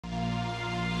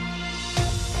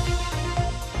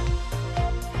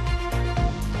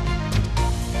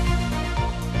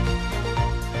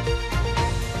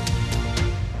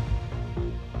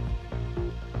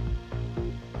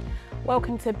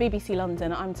Welcome to BBC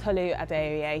London, I'm Tolu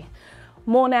Adeoye.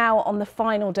 More now on the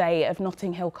final day of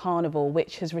Notting Hill Carnival,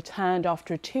 which has returned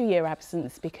after a 2-year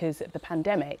absence because of the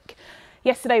pandemic.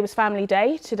 Yesterday was Family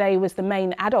Day, today was the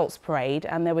main adults parade,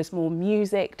 and there was more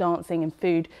music, dancing and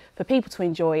food for people to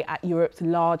enjoy at Europe's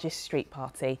largest street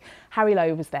party. Harry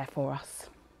Lowe was there for us.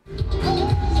 The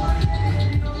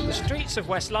streets of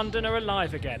West London are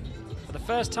alive again. For the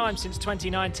first time since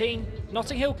 2019,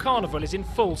 Notting Hill Carnival is in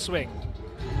full swing.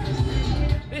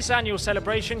 This annual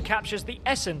celebration captures the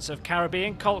essence of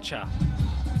Caribbean culture.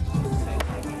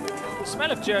 The smell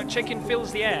of jerk chicken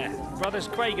fills the air. Brothers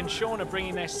Craig and Sean are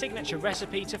bringing their signature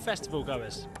recipe to festival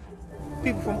goers.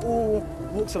 People from all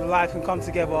walks of life can come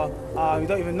together. You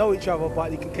don't even know each other,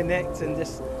 but you can connect and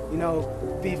just,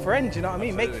 be friends, you know what I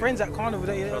mean? Make friends at Carnival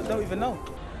that you don't even know.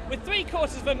 With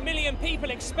 750,000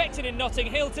 people expected in Notting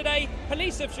Hill today,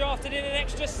 police have drafted in an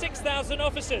extra 6,000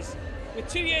 officers. With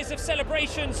 2 years of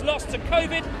celebrations lost to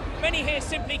COVID, many here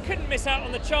simply couldn't miss out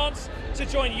on the chance to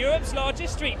join Europe's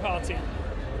largest street party.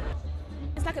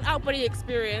 It's like an out-body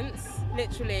experience,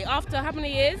 literally. After how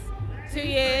many years? 2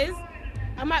 years.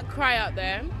 I might cry out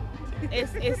there.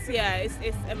 It's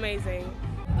amazing.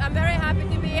 I'm very happy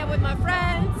to be here with my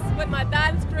friends, with my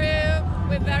dance crew.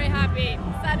 We're very happy.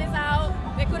 Sun is out.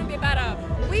 It couldn't be better.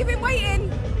 We've been waiting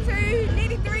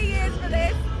nearly 3 years for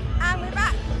this, and we're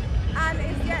back. And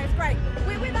it's great.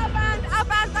 We're with our band. Our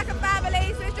band's like a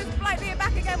family, so it's just like being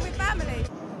back again with family.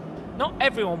 Not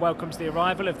everyone welcomes the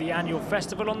arrival of the annual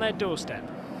festival on their doorstep.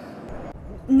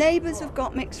 Neighbours have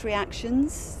got mixed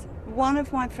reactions. One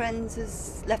of my friends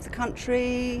has left the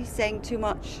country, saying too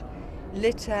much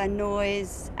litter,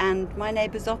 noise, and my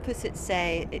neighbours opposite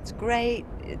say it's great.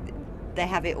 They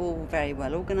have it all very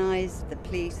well organised, the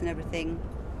police and everything.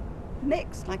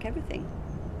 Mixed, like everything.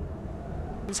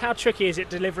 How tricky is it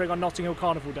delivering on Notting Hill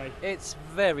Carnival Day? It's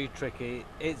very tricky.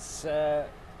 It's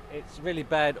really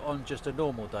bad on just a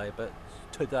normal day, but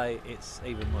today it's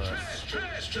even worse.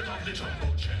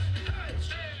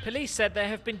 Police said there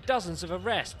have been dozens of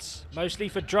arrests, mostly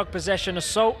for drug possession,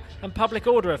 assault and public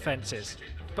order offences.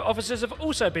 But officers have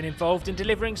also been involved in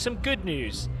delivering some good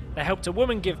news. They helped a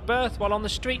woman give birth while on the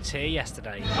streets here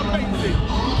yesterday.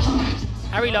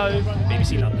 Harry Lowe,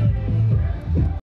 BBC London.